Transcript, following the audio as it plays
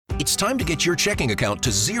It's time to get your checking account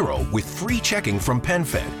to zero with free checking from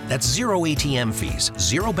PenFed. That's zero ATM fees,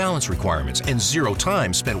 zero balance requirements, and zero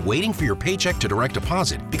time spent waiting for your paycheck to direct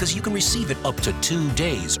deposit because you can receive it up to 2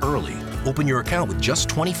 days early. Open your account with just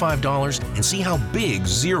 $25 and see how big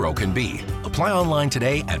zero can be. Apply online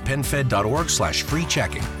today at PenFed.org/free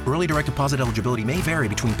checking. Early direct deposit eligibility may vary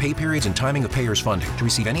between pay periods and timing of payer's funding. To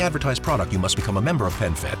receive any advertised product, you must become a member of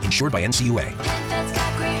PenFed, insured by NCUA. PenFed's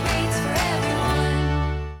got great rates for everyone.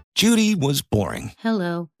 Judy was boring.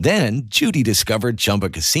 Hello. Then Judy discovered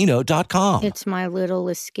ChumbaCasino.com. It's my little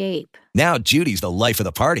escape. Now Judy's the life of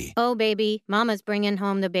the party. Oh, baby, mama's bringing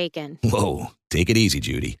home the bacon. Whoa, take it easy,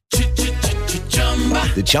 Judy.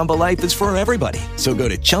 The Chumba life is for everybody. So go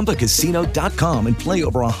to ChumbaCasino.com and play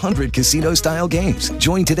over 100 casino-style games.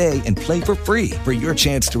 Join today and play for free for your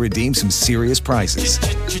chance to redeem some serious prizes.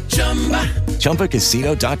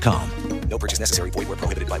 ChumbaCasino.com. No purchase necessary. Void where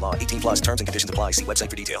prohibited by law. 18 plus terms and conditions apply. See website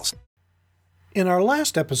for details. In our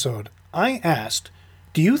last episode, I asked,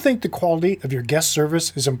 do you think the quality of your guest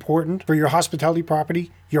service is important for your hospitality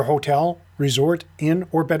property, your hotel, resort, inn,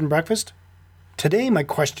 or bed and breakfast? Today, my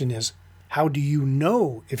question is, how do you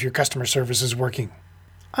know if your customer service is working?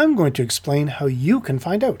 I'm going to explain how you can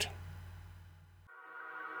find out.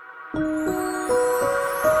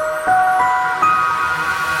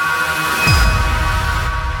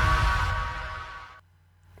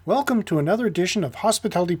 Welcome to another edition of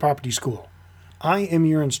Hospitality Property School. I am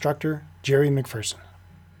your instructor, Jerry McPherson.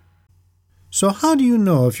 So how do you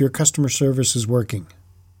know if your customer service is working?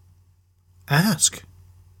 Ask.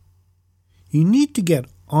 You need to get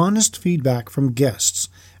honest feedback from guests,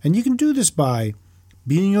 and you can do this by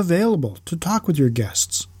being available to talk with your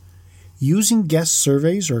guests, using guest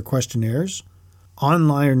surveys or questionnaires,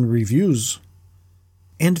 online reviews,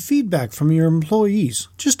 and feedback from your employees,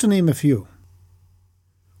 just to name a few.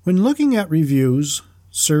 When looking at reviews,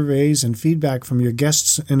 surveys, and feedback from your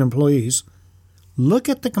guests and employees, look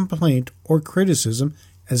at the complaint or criticism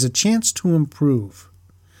as a chance to improve.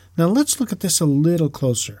 Now let's look at this a little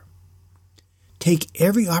closer. Take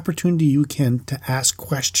every opportunity you can to ask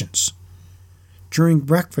questions. During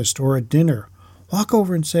breakfast or at dinner, walk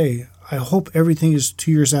over and say, I hope everything is to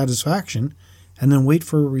your satisfaction, and then wait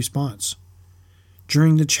for a response.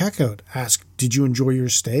 During the checkout, ask, did you enjoy your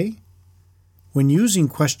stay? When using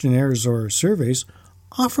questionnaires or surveys,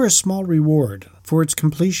 offer a small reward for its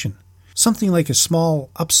completion, something like a small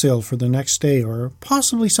upsell for the next day, or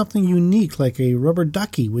possibly something unique like a rubber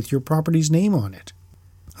ducky with your property's name on it.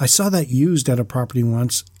 I saw that used at a property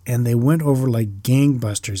once, and they went over like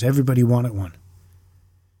gangbusters. Everybody wanted one.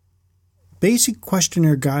 Basic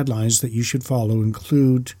questionnaire guidelines that you should follow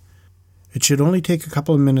include, it should only take a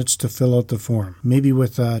couple of minutes to fill out the form, maybe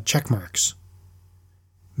with check marks.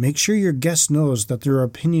 Make sure your guest knows that their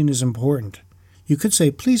opinion is important. You could say,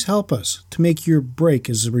 please help us to make your break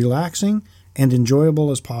as relaxing and enjoyable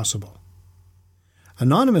as possible.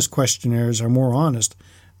 Anonymous questionnaires are more honest,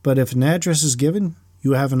 but if an address is given,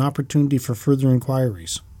 you have an opportunity for further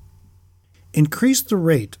inquiries. Increase the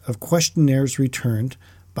rate of questionnaires returned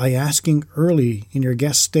by asking early in your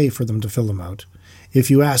guest stay for them to fill them out. If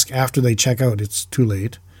you ask after they check out, it's too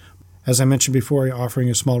late. As I mentioned before, offering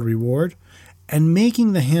a small reward and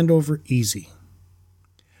making the handover easy.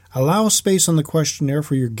 Allow space on the questionnaire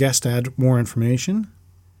for your guest to add more information.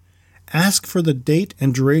 Ask for the date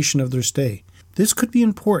and duration of their stay. This could be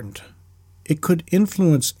important. It could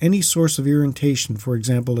influence any source of irritation, for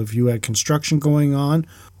example, if you had construction going on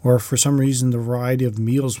or for some reason the variety of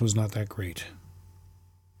meals was not that great.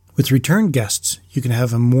 With return guests, you can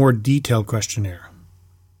have a more detailed questionnaire.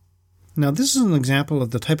 Now, this is an example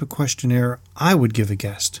of the type of questionnaire I would give a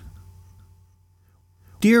guest.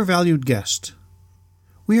 Dear valued guest,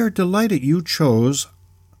 we are delighted you chose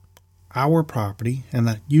our property, and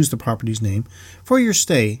that use the property's name, for your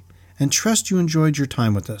stay, and trust you enjoyed your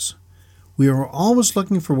time with us. We are always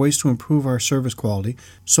looking for ways to improve our service quality,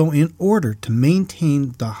 so in order to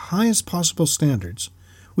maintain the highest possible standards,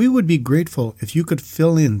 we would be grateful if you could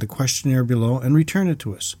fill in the questionnaire below and return it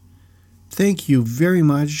to us. Thank you very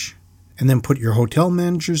much, and then put your hotel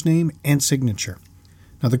manager's name and signature.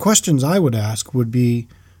 Now, the questions I would ask would be,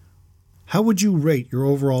 how would you rate your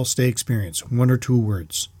overall stay experience? 1 or 2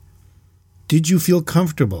 words. Did you feel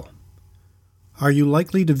comfortable? Are you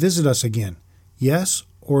likely to visit us again? Yes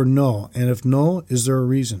or no? And if no, is there a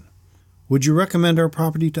reason? Would you recommend our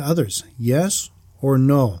property to others? Yes or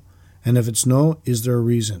no? And if it's no, is there a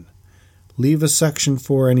reason? Leave a section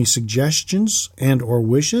for any suggestions and or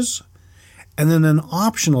wishes, and then an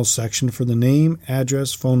optional section for the name,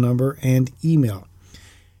 address, phone number, and email.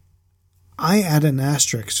 I add an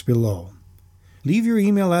asterisk below. Leave your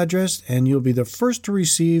email address and you'll be the first to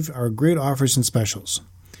receive our great offers and specials.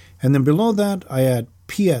 And then below that, I add,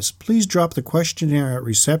 P.S. Please drop the questionnaire at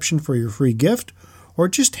reception for your free gift, or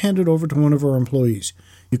just hand it over to one of our employees.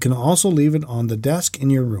 You can also leave it on the desk in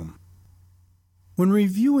your room. When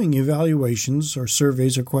reviewing evaluations or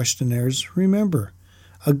surveys or questionnaires, remember,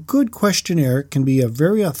 a good questionnaire can be a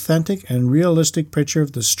very authentic and realistic picture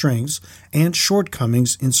of the strengths and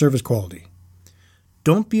shortcomings in service quality.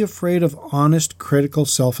 Don't be afraid of honest, critical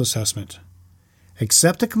self-assessment.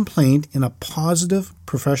 Accept a complaint in a positive,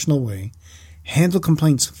 professional way. Handle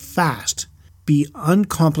complaints fast. Be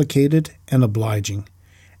uncomplicated and obliging.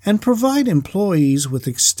 And provide employees with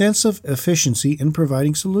extensive efficiency in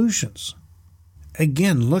providing solutions.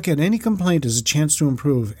 Again, look at any complaint as a chance to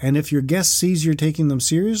improve, and if your guest sees you're taking them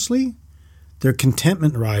seriously, their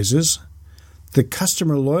contentment rises, the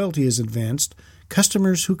customer loyalty is advanced,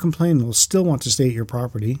 customers who complain will still want to stay at your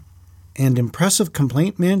property, and impressive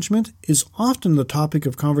complaint management is often the topic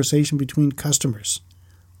of conversation between customers.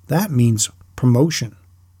 That means promotion.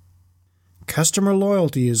 Customer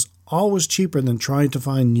loyalty is always cheaper than trying to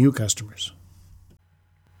find new customers.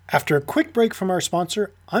 After a quick break from our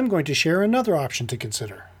sponsor, I'm going to share another option to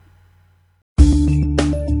consider. Do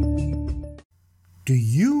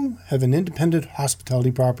you have an independent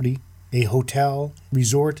hospitality property, a hotel,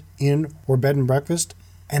 resort, inn, or bed and breakfast,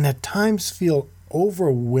 and at times feel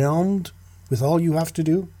overwhelmed with all you have to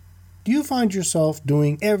do? Do you find yourself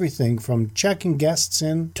doing everything from checking guests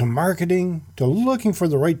in, to marketing, to looking for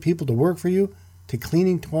the right people to work for you, to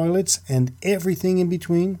cleaning toilets and everything in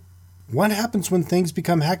between? What happens when things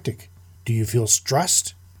become hectic? Do you feel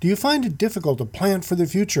stressed? Do you find it difficult to plan for the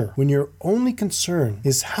future when your only concern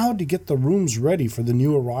is how to get the rooms ready for the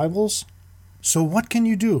new arrivals? So what can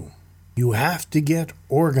you do? You have to get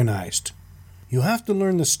organized. You have to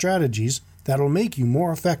learn the strategies that'll make you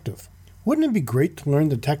more effective. Wouldn't it be great to learn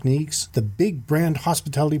the techniques the big brand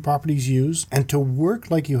hospitality properties use and to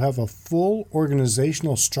work like you have a full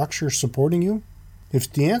organizational structure supporting you?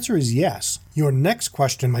 If the answer is yes, your next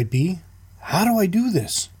question might be, how do I do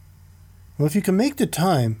this? Well, if you can make the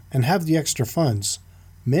time and have the extra funds,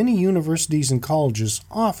 many universities and colleges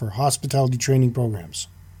offer hospitality training programs.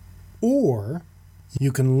 Or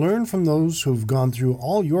you can learn from those who've gone through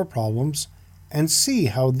all your problems and see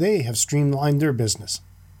how they have streamlined their business.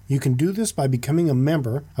 You can do this by becoming a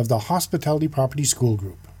member of the Hospitality Property School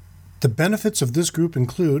Group. The benefits of this group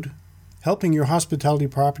include helping your hospitality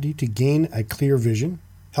property to gain a clear vision,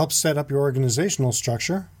 help set up your organizational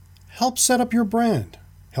structure, help set up your brand,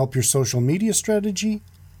 help your social media strategy,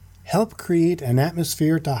 help create an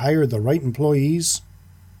atmosphere to hire the right employees,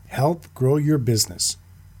 help grow your business.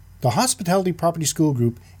 The Hospitality Property School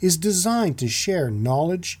Group is designed to share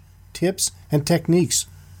knowledge, tips, and techniques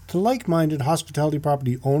to like-minded hospitality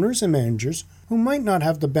property owners and managers who might not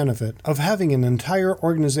have the benefit of having an entire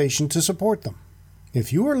organization to support them.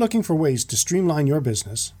 If you are looking for ways to streamline your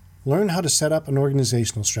business, learn how to set up an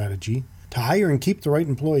organizational strategy, to hire and keep the right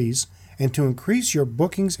employees, and to increase your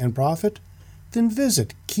bookings and profit, then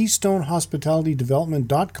visit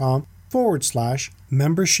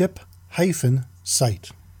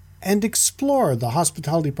KeystoneHospitalityDevelopment.com/membership-site and explore the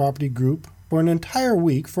Hospitality Property Group for an entire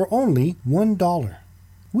week for only $1.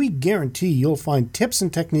 We guarantee you'll find tips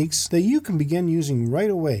and techniques that you can begin using right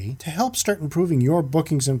away to help start improving your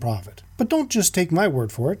bookings and profit. But don't just take my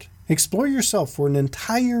word for it. Explore yourself for an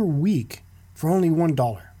entire week for only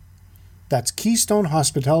 $1. That's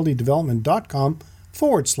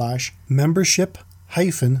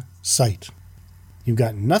KeystoneHospitalityDevelopment.com/membership-site. You've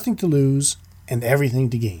got nothing to lose and everything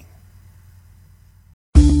to gain.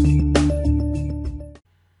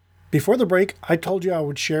 Before the break, I told you I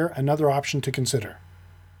would share another option to consider.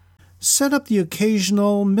 Set up the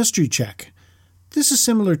occasional mystery check. This is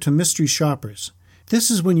similar to mystery shoppers. This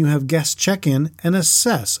is when you have guests check in and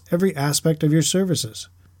assess every aspect of your services.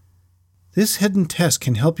 This hidden test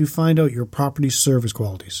can help you find out your property's service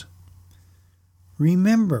qualities.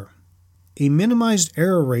 Remember, a minimized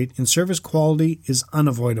error rate in service quality is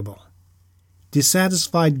unavoidable.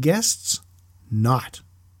 Dissatisfied guests? Not.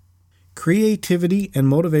 Creativity and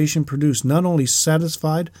motivation produce not only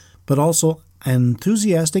satisfied, but also an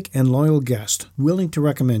enthusiastic and loyal guest willing to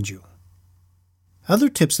recommend you. Other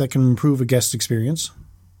tips that can improve a guest experience: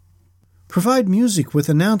 provide music with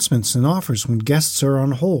announcements and offers when guests are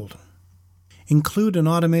on hold. Include an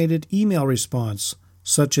automated email response,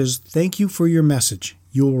 such as, "Thank you for your message.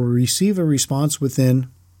 You will receive a response within,"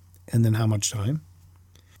 and then how much time.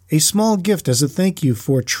 A small gift as a thank you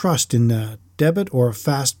for trust in a debit or a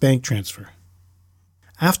fast bank transfer.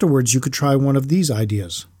 Afterwards, you could try one of these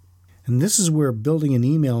ideas. And this is where building an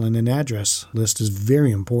email and an address list is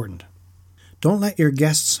very important. Don't let your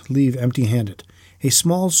guests leave empty-handed. A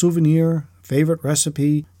small souvenir, favorite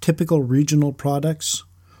recipe, typical regional products,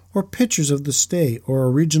 or pictures of the stay or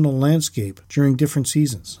a regional landscape during different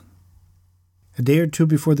seasons. A day or two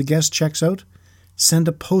before the guest checks out, send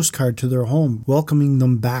a postcard to their home welcoming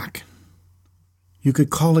them back. You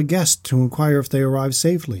could call a guest to inquire if they arrived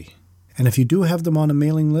safely, and if you do have them on a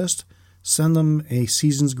mailing list, send them a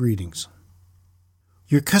season's greetings.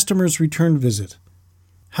 Your customer's return visit.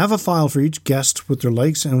 Have a file for each guest with their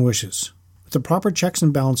likes and wishes. With the proper checks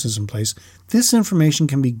and balances in place, this information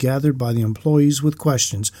can be gathered by the employees with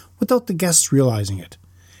questions without the guests realizing it.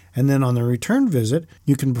 And then on their return visit,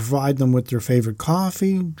 you can provide them with their favorite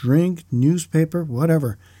coffee, drink, newspaper,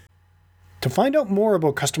 whatever. To find out more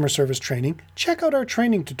about customer service training, check out our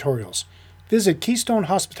training tutorials. Visit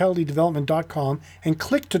KeystoneHospitalityDevelopment.com and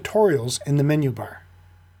click Tutorials in the menu bar.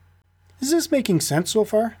 Is this making sense so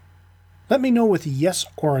far? Let me know with a yes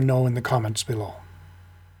or a no in the comments below.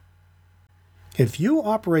 If you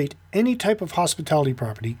operate any type of hospitality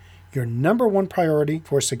property, your number one priority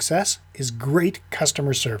for success is great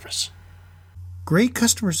customer service. Great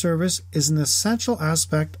customer service is an essential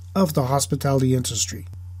aspect of the hospitality industry.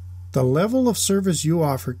 The level of service you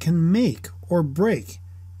offer can make or break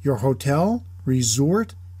your hotel,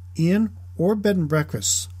 resort, inn, or bed and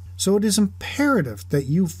breakfasts. So it is imperative that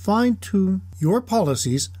you fine-tune your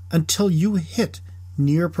policies until you hit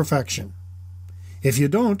near perfection. If you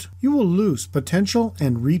don't, you will lose potential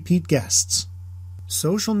and repeat guests.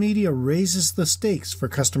 Social media raises the stakes for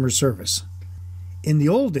customer service. In the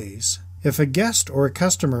old days, if a guest or a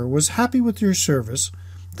customer was happy with your service,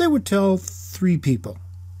 they would tell 3 people.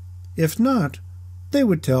 If not, they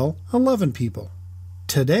would tell 11 people.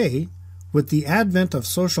 Today, with the advent of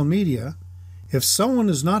social media, if someone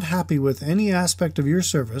is not happy with any aspect of your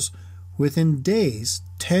service, within days,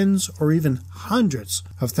 tens or even hundreds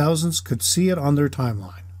of thousands could see it on their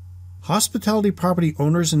timeline. Hospitality property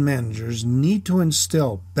owners and managers need to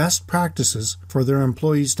instill best practices for their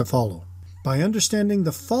employees to follow. By understanding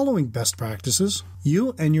the following best practices,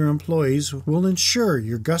 you and your employees will ensure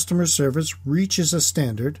your customer service reaches a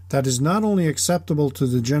standard that is not only acceptable to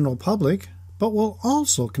the general public, but will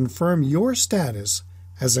also confirm your status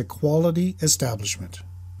as a quality establishment.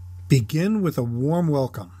 Begin with a warm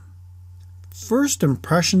welcome. First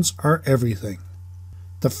impressions are everything.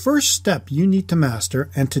 The first step you need to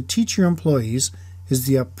master and to teach your employees is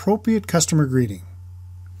the appropriate customer greeting.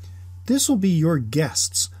 This will be your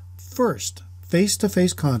guests' first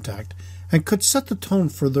face-to-face contact and could set the tone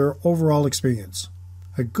for their overall experience.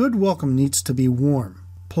 A good welcome needs to be warm,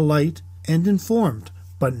 polite, and informed,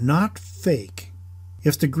 but not fake.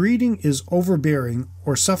 If the greeting is overbearing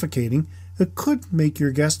or suffocating, it could make your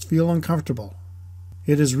guests feel uncomfortable.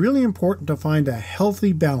 It is really important to find a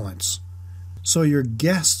healthy balance so your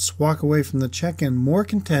guests walk away from the check-in more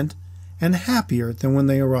content and happier than when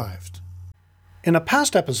they arrived. In a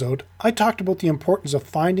past episode, I talked about the importance of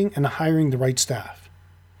finding and hiring the right staff.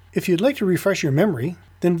 If you'd like to refresh your memory,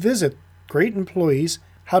 then visit Great Employees,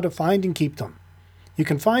 How to Find and Keep Them. You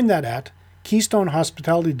can find that at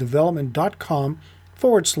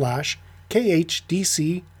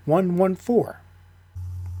KeystoneHospitalityDevelopment.com/KHDC114.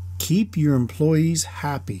 Keep your employees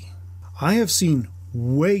happy. I have seen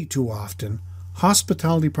way too often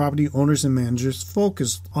hospitality property owners and managers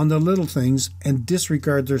focus on the little things and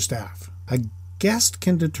disregard their staff. A guest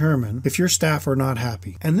can determine if your staff are not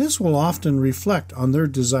happy, and this will often reflect on their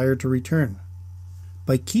desire to return.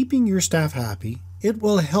 By keeping your staff happy, it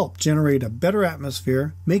will help generate a better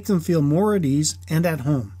atmosphere, make them feel more at ease and at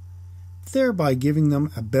home, thereby giving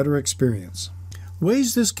them a better experience.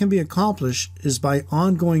 Ways this can be accomplished is by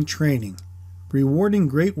ongoing training, rewarding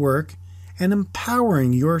great work, and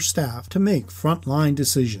empowering your staff to make frontline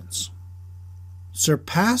decisions.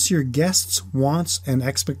 Surpass your guests' wants and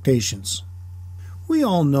expectations. We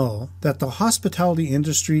all know that the hospitality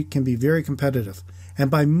industry can be very competitive,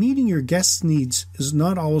 and by meeting your guests' needs is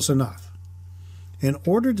not always enough. In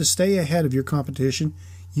order to stay ahead of your competition,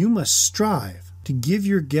 you must strive to give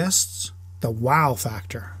your guests the wow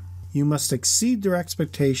factor. You must exceed their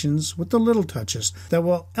expectations with the little touches that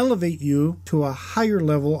will elevate you to a higher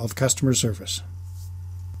level of customer service.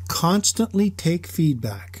 Constantly take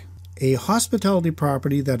feedback. A hospitality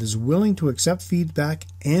property that is willing to accept feedback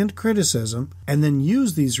and criticism and then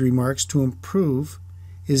use these remarks to improve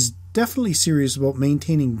is definitely serious about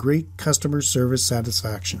maintaining great customer service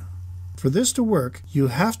satisfaction. For this to work, you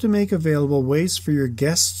have to make available ways for your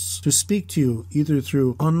guests to speak to you either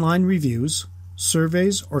through online reviews,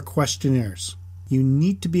 surveys, or questionnaires. You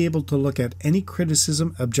need to be able to look at any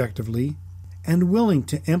criticism objectively and willing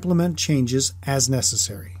to implement changes as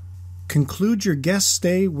necessary. Conclude your guest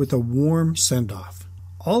stay with a warm send-off.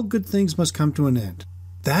 All good things must come to an end.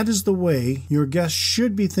 That is the way your guest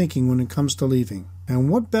should be thinking when it comes to leaving. And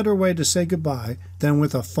what better way to say goodbye than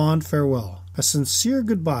with a fond farewell? A sincere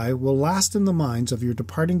goodbye will last in the minds of your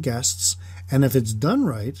departing guests, and if it's done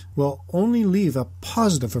right, will only leave a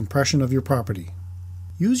positive impression of your property.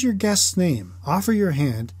 Use your guest's name, offer your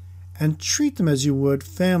hand, and treat them as you would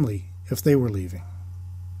family if they were leaving.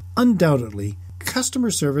 Undoubtedly, customer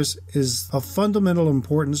service is of fundamental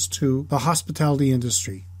importance to the hospitality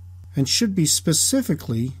industry and should be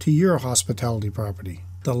specifically to your hospitality property.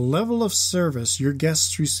 The level of service your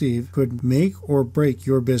guests receive could make or break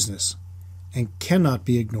your business and cannot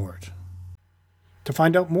be ignored. To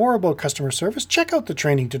find out more about customer service, check out the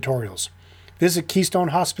training tutorials. Visit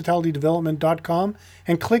KeystoneHospitalityDevelopment.com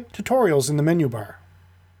and click Tutorials in the menu bar.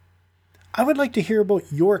 I would like to hear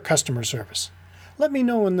about your customer service. Let me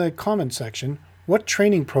know in the comment section what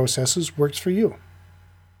training processes works for you.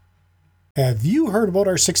 Have you heard about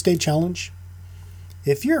our 6-day challenge?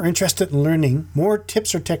 If you're interested in learning more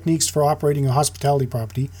tips or techniques for operating a hospitality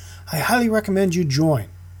property, I highly recommend you join.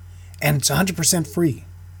 And it's 100% free.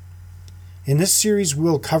 In this series,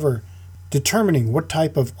 we'll cover determining what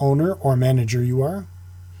type of owner or manager you are,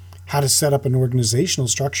 how to set up an organizational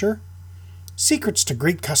structure, secrets to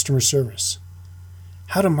great customer service,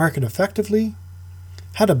 how to market effectively,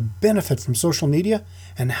 how to benefit from social media,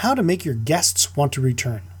 and how to make your guests want to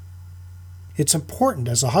return. It's important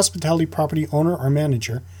as a hospitality property owner or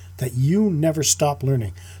manager that you never stop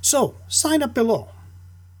learning. So, sign up below.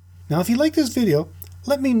 Now, if you like this video,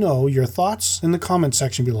 let me know your thoughts in the comment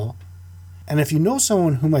section below. And if you know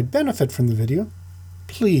someone who might benefit from the video,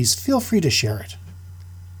 please feel free to share it.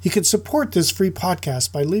 You can support this free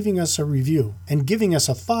podcast by leaving us a review and giving us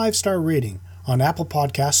a 5-star rating on Apple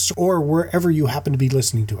Podcasts or wherever you happen to be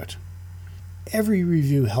listening to it. Every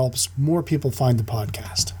review helps more people find the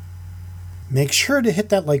podcast. Make sure to hit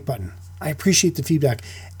that like button. I appreciate the feedback.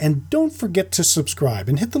 And don't forget to subscribe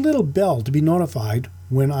and hit the little bell to be notified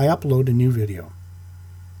when I upload a new video.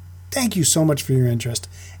 Thank you so much for your interest,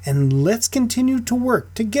 and let's continue to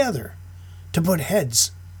work together to put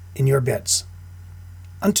heads in your beds.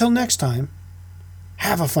 Until next time,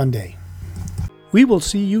 have a fun day. We will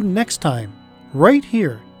see you next time, right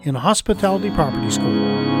here in Hospitality Property School.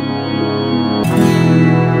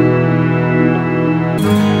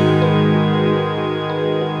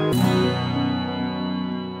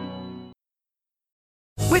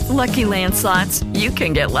 With Lucky Land Slots, you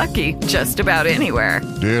can get lucky just about anywhere.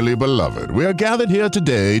 Dearly beloved, we are gathered here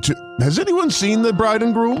today to... Has anyone seen the bride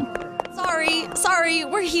and groom? Sorry,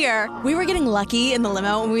 we're here. We were getting lucky in the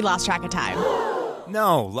limo and we lost track of time.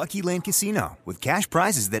 No, Lucky Land Casino, with cash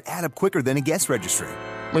prizes that add up quicker than a guest registry.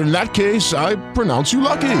 In that case, I pronounce you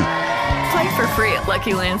lucky. Play for free at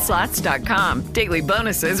LuckyLandSlots.com. Daily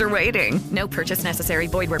bonuses are waiting. No purchase necessary.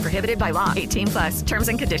 Void where prohibited by law. 18+. Terms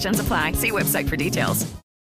and conditions apply. See website for details.